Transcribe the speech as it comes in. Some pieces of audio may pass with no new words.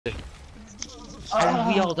How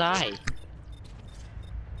did we all die?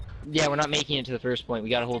 Yeah, we're not making it to the first point. We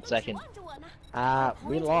gotta hold second.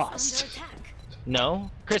 We lost. No,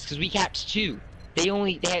 Chris, because we capped 2.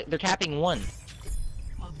 They're capping 1.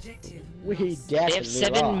 We They definitely have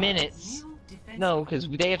 7 lost. minutes. No, because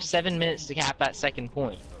they have 7 minutes to cap that second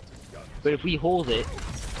point. But if we hold it,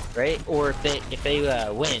 right, or if they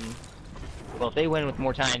win, well, if they win with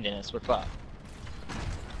more time than us, we're fucked.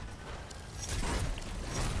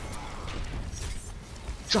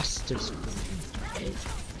 Justice.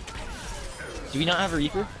 Do we not have a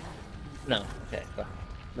Reaper? No. Okay. Fuck.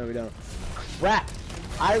 No, we don't. Crap!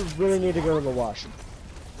 I really need to go to the wash.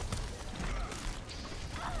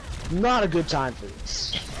 Not a good time for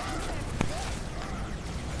this.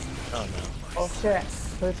 Oh no. Oh shit.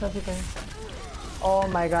 Oh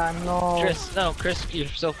my god, no. Chris, you're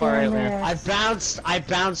so far out, man. I bounced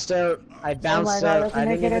out. I bounced God, out. I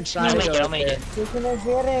didn't even try to go. I'll make it. You're gonna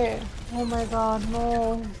get it. Oh my god,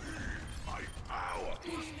 no.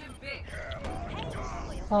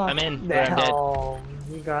 Oh, I'm in. I'm dead. Oh,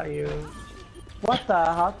 we got you. What the?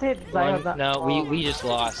 How did that? No, we just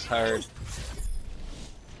lost hard.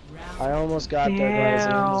 I almost got there, guys.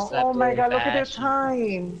 Damn. Oh my god, look at their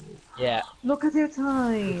time. Yeah. Look at their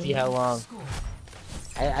time. Let's see how long.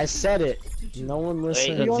 I said it. No one Wait,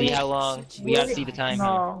 listened. let's see how long. We gotta see the time here.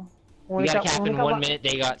 No. We got a cap in 1 minute.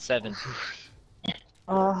 They got 7.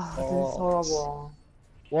 Oh, this is horrible.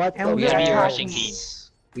 What? And the We gotta be a hell? rushing team.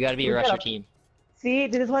 We gotta be a rusher team. See,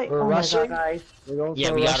 this is like, We're oh my rushing? god, guys. We're going Yeah,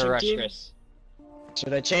 for we a gotta rushing rush, team? Chris.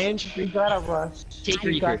 Should I change? We gotta rush. Take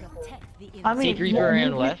Reaper. I mean, Take Reaper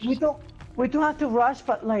around left. We don't have to rush,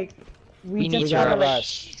 but like, We just need to gotta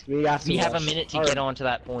rush. rush. We have to We have a rush minute to hard. get onto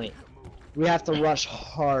that point. We have to rush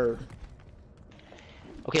hard.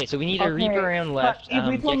 Okay, so we need a Reaper around left. But if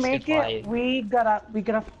we don't Gix make could fly. it, we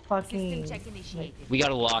gotta fucking. We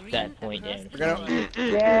gotta lock that point down. We're gonna.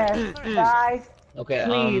 Yes, guys. Okay,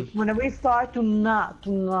 Please, whenever we start, do not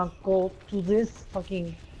go to this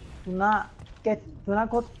fucking. Do not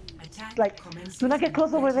go. Like, do not get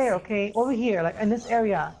close over there, okay? Over here, like in this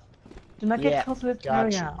area. Do not get close to this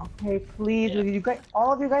area, okay? Please, Yeah. you guys,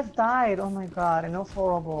 all of you guys died. Oh my god, and it was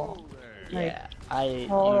horrible. Like, Yeah, I usually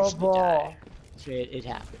horrible. die. It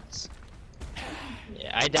happens.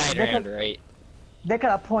 Yeah, I died around right. They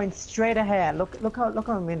got a point straight ahead. Look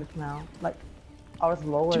how minutes now. Like, I was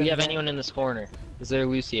lower. Do we have than anyone in this corner? Is there a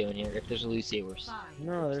Lucio in here? If there's a Lucio, we're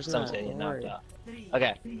No, there's some not. say Don't knocked worry. off.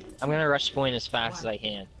 Okay, I'm gonna rush point as fast as I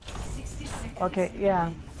can. that. Okay, yeah.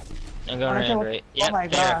 I'm going around right. Oh Yep, my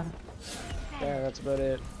there. god. Yeah, that's about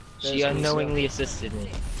it. She There's unknowingly assisted me.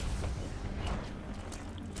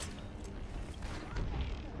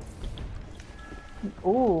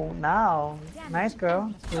 Ooh, now. Nice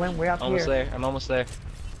girl. You went way up Almost here. there. I'm almost there.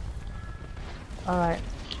 Alright.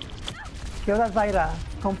 Kill that Zyra.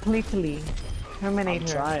 Completely. Terminate I'm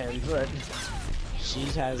her. trying, but she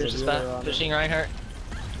has There's a a ruler spot. on her. Pushing Reinhardt.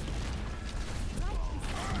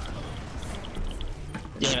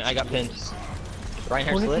 Damn it, I got pinned.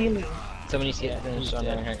 Reinhardt's Who's lit. healing? Somebody's getting finished he's on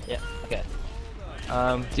dead. Reinhardt. Yeah, okay.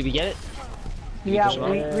 Did we get it? Yeah, push him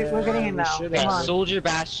we're getting it We now. should Okay, Come on. Soldier,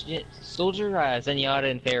 Bastion, Soldier, Zenyatta,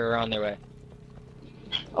 and Pharah are on their way.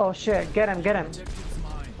 Oh shit, get him.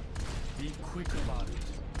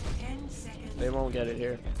 They won't get it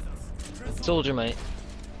here. Soldier might.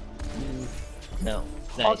 No.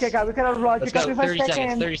 Nice. Okay, guys, we gotta rush. Let's We got go. 35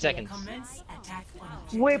 seconds. 30 seconds.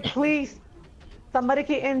 Wait, please. Somebody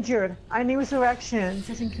get injured. I need resurrection,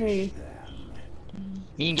 just in case.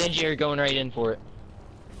 Me and Genji are going right in for it.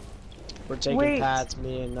 We're taking Wait. pads,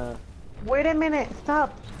 me and Wait a minute,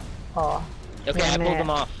 stop. Oh. Okay, I damn pulled it. them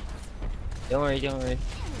off. Don't worry.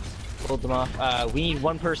 Pulled them off. We need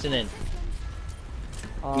one person in.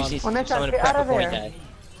 We just need Onecha, someone to get out prep a of point there. guy.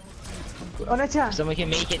 Onecha. Someone can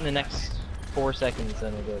make it in the next 4 seconds,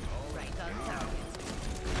 then we're good.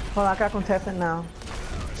 Hold on, I got contestant now.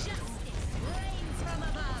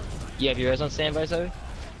 You have your eyes on standby, Zoe?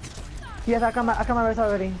 Yes, I got my rest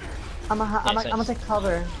already. I'm Nice. gonna take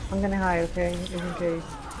cover. I'm gonna hide, okay? Just in case.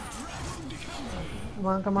 Come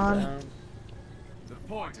on. Down.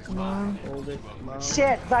 Come on. Hold it. Come on.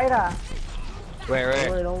 Shit, Zyra. Where?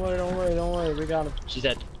 Don't worry. We got him. She's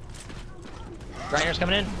dead. Reiner's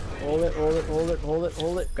coming in. Hold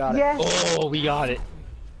it. Got it. Yes. Oh, we got it.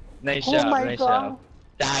 Nice Oh job, my nice God. job.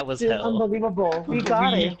 That was Dude, hell. unbelievable. We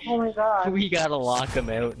got it. Oh my god. We gotta lock him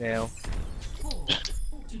out now.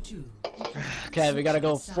 Okay, we gotta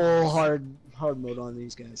go full hard mode on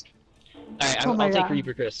these guys. Alright, Oh my I'll take God.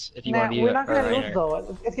 Reaper, Chris, if you Nah, want to do we're it. not gonna lose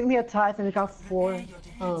though. It's gonna be a tie, and we got 4.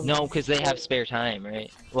 No, because they have spare time,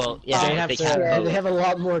 right? Well, yeah, They have they to, can they have a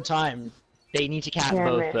lot more time. They need to cap Damn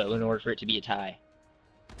both it. though in order for it to be a tie.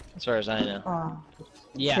 As far as I know. Oh,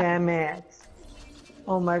 Yeah. damn it.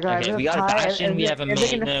 Oh my god. Okay, is we it got a tie? Bastion, we have a is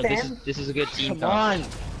it main. gonna No, stand? this is a good team. Come on.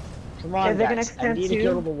 Come on, Is it gonna guys. I extend need to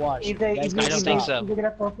kill too? the watch. Is it- You guys is need I it- to don't think stop. so. Is it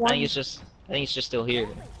gonna fourth I one? think it's just still here.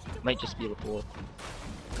 Might just be the fourth.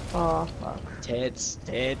 Oh fuck. Tits.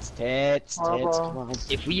 Horrible. Come on.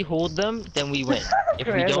 If we hold them, then we win. If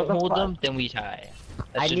we Chris, don't what the hold fuck? them, then we tie.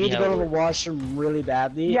 That I should need be to how go it to the works. washroom really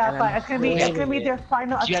badly. Yeah, and but I'm it's gonna be holding their it.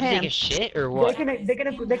 final Do you have to take a attempt. shit or They're what? gonna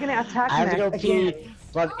attack I have to go next pee, again.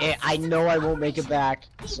 but I know I won't make it back,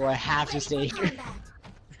 so I have to stay here.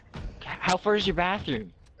 How far is your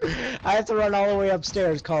bathroom? I have to run all the way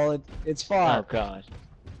upstairs, Colin. It's far. Oh god.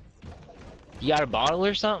 You got a bottle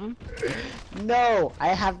or something? No, I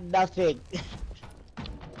have nothing.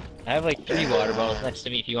 I have like 3 water bottles next to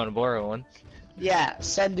me if you want to borrow one. Yeah,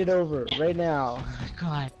 send it over right now.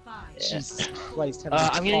 God. Yeah. Jesus Christ.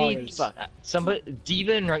 I'm gonna need somebody.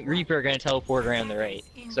 Diva and Reaper are gonna teleport around the right,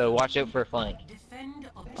 so watch out for a flank.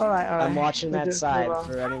 Alright. I'm watching We that just side move on.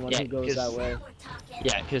 for anyone Yeah, who goes 'cause- that way.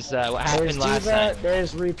 Yeah, because what There's happened last Diva, time.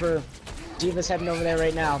 there's Reaper. Diva's heading over there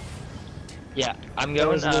right now. Yeah, I'm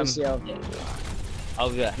going. There's Lucio. Yeah. I'll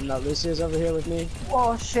be back. No, Lucio's over here with me.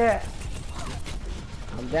 Oh shit.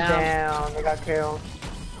 I'm down. Damn, they got killed.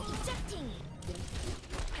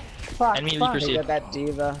 Fuck, Enemy fuck. Reaper's They here. got that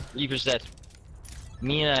Diva. Reaper's dead.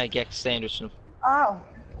 Me and Gex Sanderson. Ow.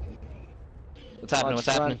 What's happening? What's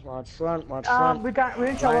happening? Watch front, watch front. We're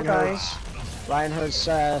in trouble, guys. Reinhardt's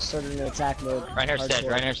started in attack mode. Reinhardt's dead.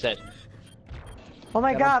 Hardcore. Reinhardt's dead. Oh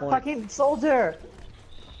my Got god, a point. fucking soldier!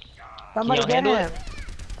 Somebody y'all get handle him!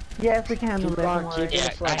 Yes, we can handle Keep it. it on, don't keep worry. it in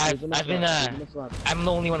the front, Yeah, keep it in the I've been, front, keep it in the front. I'm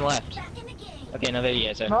the only one left. Okay, no, there you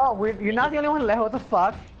guys are. No, you're not the only one left. What the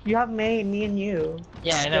fuck? You have me and you.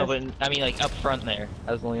 Yeah, I know, Yes. but I mean, like up front there.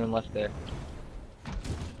 I was the only one left there.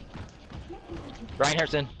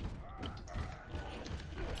 Reinhardt's in.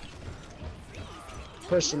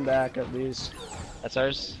 Push him back at least. That's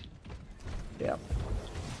ours. Yeah.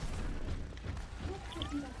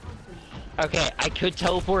 Okay, I could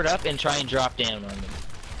teleport up and try and drop down on them.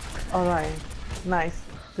 Alright. Nice.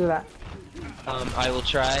 Do that. I will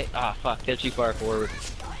try. Ah, fuck, they're too far forward.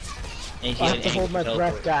 And I have to and hold my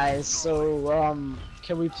teleport. breath, guys. So,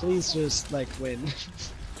 can we please just like win?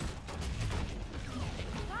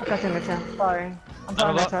 I got you, Mitchell. Sorry. I'm I'm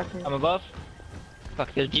trying to above. attack you. I'm above.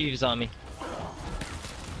 Fuck, there's Jeeves on me.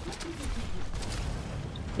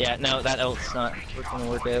 Yeah, no, that ult's not gonna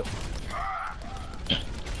work out.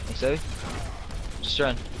 Think so? Just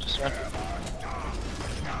run. Just run.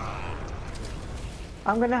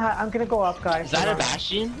 I'm gonna go up, guys. Is that Hold a on.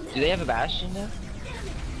 Bastion? Do they have a Bastion now?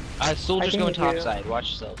 Soldier's think going they do. top side. Watch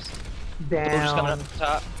yourselves. Soldier's coming Damn. up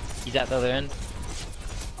top. He's at the other end.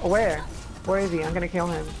 Where? Where is he? I'm gonna kill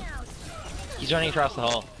him. He's running across the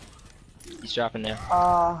hall. He's dropping now.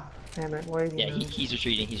 Oh, damn it. Where is he? Yeah, now? he's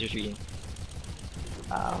retreating. He's retreating.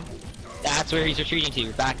 Oh. That's where he's retreating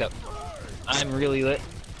to. Back up. I'm really lit.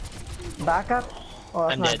 Back up? Oh,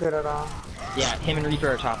 that's I'm not dead. good at all. Yeah, him and Reaper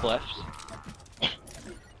are top left.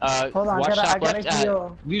 Hold on, watch I top gotta left.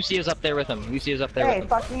 heal. Lucio's up there with him. Lucio's up there Hey, with him.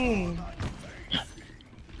 fucking.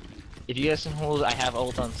 If you guys can hold, I have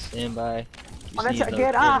ult on standby. Just I'm need gonna another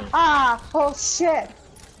get 4 minutes. oh shit!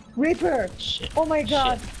 Reaper! Shit. Oh my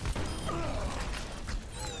god! Shit.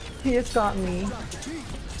 He just got me.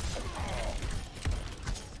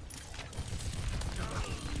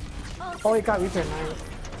 Oh, he got Reaper, nice.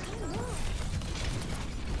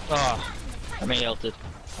 Oh, I may ulted.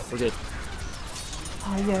 We're good.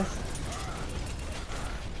 Oh, yes.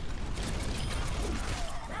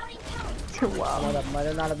 Wow. That might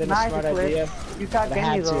have not have been a Nice, smart Eclipse. idea. You got but I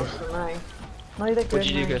had Genji though, to. so nice. No, you did good, What'd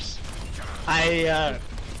you do, nice. Chris? I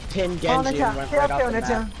pinned Oh, Genji Nacha, and went stay right up off there, the Nacha.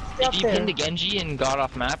 map. Stay up If you there. pinned a Genji and got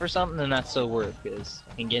off map or something, then that's so worth, because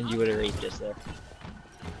I think Genji would have raped us there.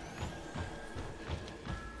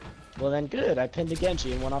 Well then, good. I pinned a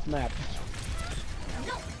Genji and went off map.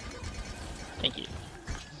 Thank you.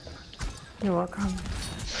 You're welcome.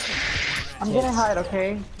 I'm gonna hide,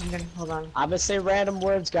 okay? Hold on. I'm gonna say random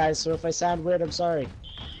words, guys. So if I sound weird, I'm sorry.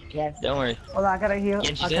 Okay. Don't worry. Hold on, I gotta heal.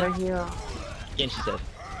 Genji's I gotta in? heal. Genji's dead.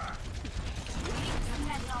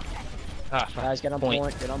 Ah, fuck. Guys, get on Point.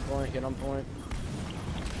 point. Get on point. Get on point.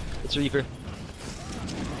 It's Reaper.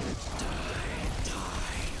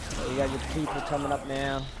 You got your people coming up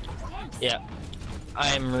now. Yeah. I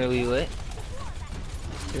am really lit.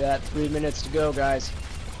 You got 3 minutes to go, guys.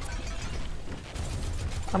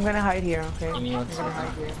 I'm gonna hide here, okay? Give me one I'm gonna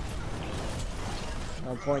hide here. Get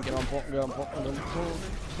on point. Get on point. Get on point. Get on point.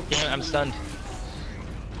 Damn it, I'm stunned.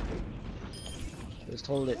 Just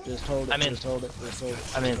hold it. Just hold it. I'm in. Just hold it. Just hold it.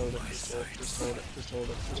 I'm in. Just hold it. Just hold it. Just hold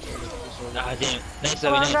it. Just hold it. Just hold it. Just hold it. Ah, damn it. Nice, Come Zoe,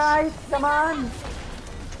 on, nice. guys! Come on!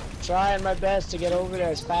 Trying my best to get over there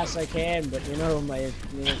as fast as I can, but you know my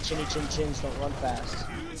chinny chin chins don't run fast.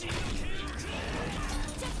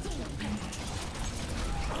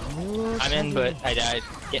 I'm in, but I died.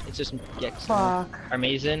 Yeah, it's just Gex. Fuck. Our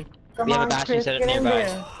Mason. Come We have on, a bastion Chris, set up get in nearby.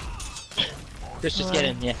 there. Chris, just get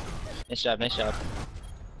in. Yeah. Nice job. Nice job.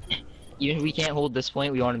 Even if we can't hold this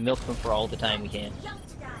point, we want to milk them for all the time we can.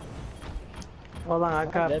 Hold on, I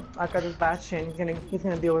got this bastion. He's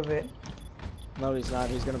gonna deal with it. No, he's not.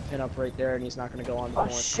 He's gonna pin up right there, and he's not gonna go on the Oh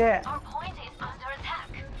point. shit! Our point is under attack.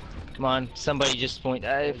 Come on, somebody just point.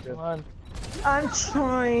 Come on. I'm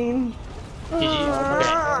trying. Did you? Okay,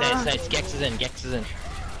 nice, nice. Gex is in. Gex is in.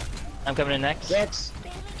 I'm coming in next.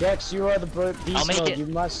 Gex, you are the beast I'll make mode. it. You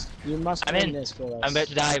must I'm win in. this for us. I'm about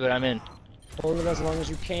to die, but I'm in. Hold it as long as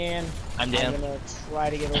you can. I'm down. I'm gonna try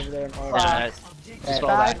to get over there and all Just fall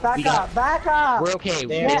Guys, back. back We got- up! Back up! We're okay.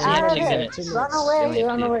 There, We Get only out have of 2 it! minutes. Run We away! only have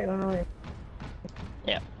Run 2. away! Run away!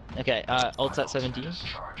 Yeah. Okay. Ult's at 17.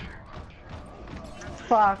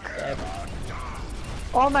 Fuck!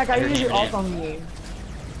 Oh my god! I You heard used your him, ult on me.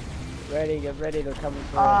 Get ready. They're coming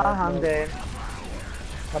for Ah, I'm dead.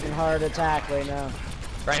 Coming hard attack right now.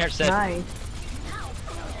 Reinhardt said. Nice.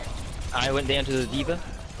 I went down to the Diva.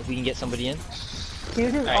 If we can get somebody in. He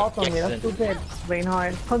used his Alright, ult on me. Gex That's in. stupid.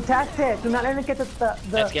 Reinhardt. Contest it. Do not let him get the.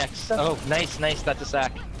 That's Gex. the- Oh, nice, nice. That's a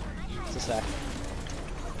sack. It's a sack.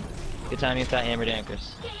 Good timing with that hammer down,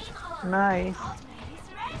 Chris. Nice.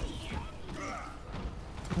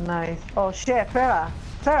 Nice. Oh shit, Farah!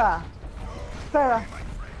 Farah! Farah! I'm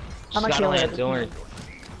She's gonna gotta kill land, her. don't worry.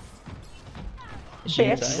 Is she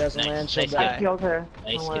Bitch. inside? She doesn't land, Nice, she'll nice die. I guy. killed her.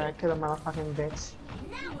 Nice Don't worry, kill. I killed a motherfucking bitch.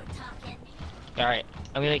 Now we're talking. Alright,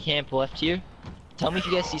 I'm gonna camp left here. Tell me if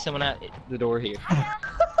you guys see someone at the door here.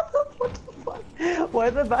 What the fuck? Why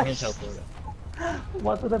the I'm gonna bastion? teleport it.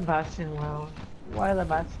 What's the bastion? Wow. Why the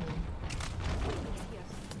bastion?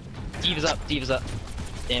 Diva's up, Diva's up.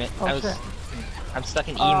 Damn it, Oh, I'm stuck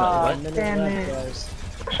in emo, Oh, what? Minute damn left, it. guys.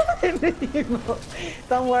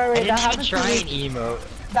 Don't I worry, that didn't even happens to try an me. emo.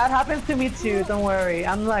 That happens to me too. Don't worry.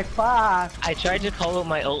 I'm like, fuck. I tried to call out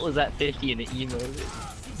my ult was at 50 and it emoed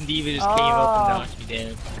it. Diva just came up and knocked me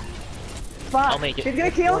down. Fuck. I'll make it. He's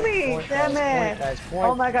gonna kill me. Point, Damn guys, it. point, guys, point.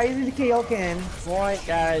 Oh my god, he's gonna kill Ken. Point,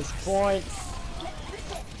 guys, point.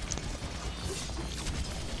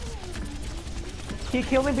 He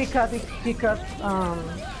killed me because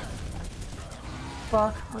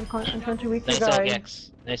fuck. I'm trying to reach you Nice ult, guys.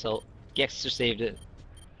 Gex. Nice ult. Gex just saved it.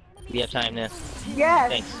 We have time now. Yes.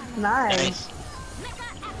 Thanks. Nice. Nice.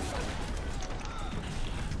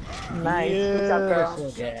 Nice. Good job, girl.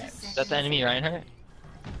 Beautiful, Gex. Is that the enemy, Reinhardt?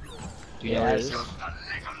 Do you know where it is?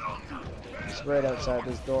 It's right outside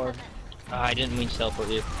this door. Oh, I didn't mean to teleport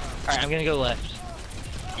you. Alright, I'm gonna go left.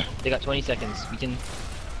 They got 20 seconds. We can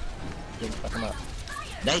fuck them up.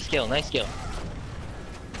 Nice kill, nice kill.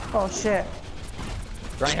 Oh shit.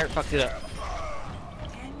 Reinhardt fucked it up.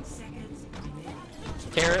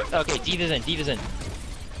 Terra, okay, Diva's in, Diva's in.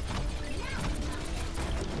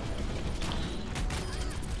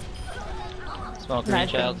 Small green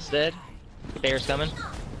Nice child one. is dead. Bear's coming.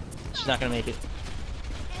 She's not gonna make it.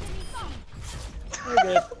 We're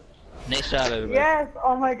good. Nice job, everybody. Yes.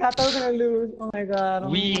 Oh my god, I was gonna lose. Oh my god.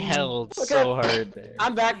 We held Okay. so hard there.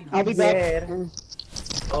 I'm back. I'll be You back. did.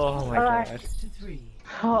 Oh my Alright. god.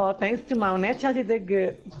 Oh, thanks to my net chat, you did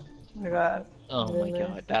good. Oh my god. Oh my Goodness.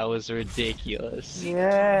 god, that was ridiculous.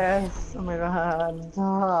 Yes. Oh my god.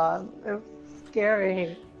 God. It was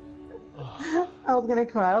scary. I was gonna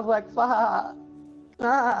cry. I was like, fuck.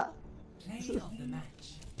 Ah.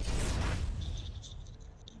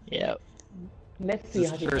 Yeah. Let's Is see this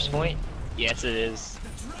how the you first do. point? Yes, it is.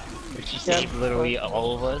 She Yep. saved literally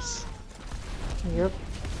all of us. Yep.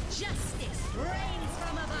 Justice reigns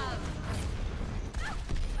from above.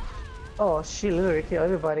 Oh, she literally killed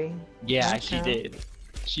everybody. Yeah, she Okay. did.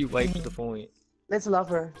 She wiped the point. Let's love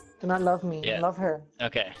her. Do not love me. Yeah. Love her.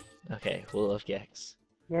 Okay. Okay, we'll love Gex.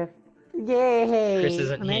 Yes. Yay! Chris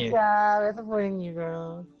isn't Nice here. job. We're supporting you,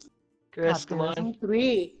 girl. Chris, God come damn, it's on. only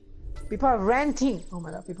 3. People are ranting. Oh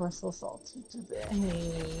my god, people are so salty today.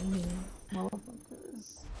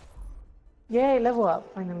 Motherfuckers. Yay, level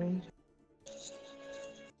up, finally.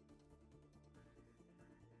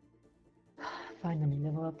 Finally,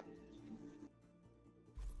 level up.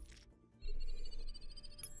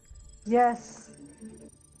 Yes!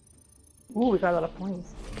 Ooh, we got a lot of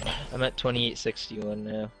points. I'm at 2861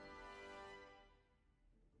 now.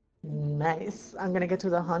 Nice. I'm gonna get to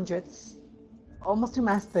the hundreds. Almost to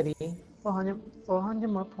mastery. 400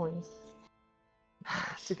 more points.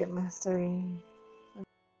 To get mastery.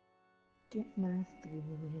 Get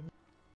mastery.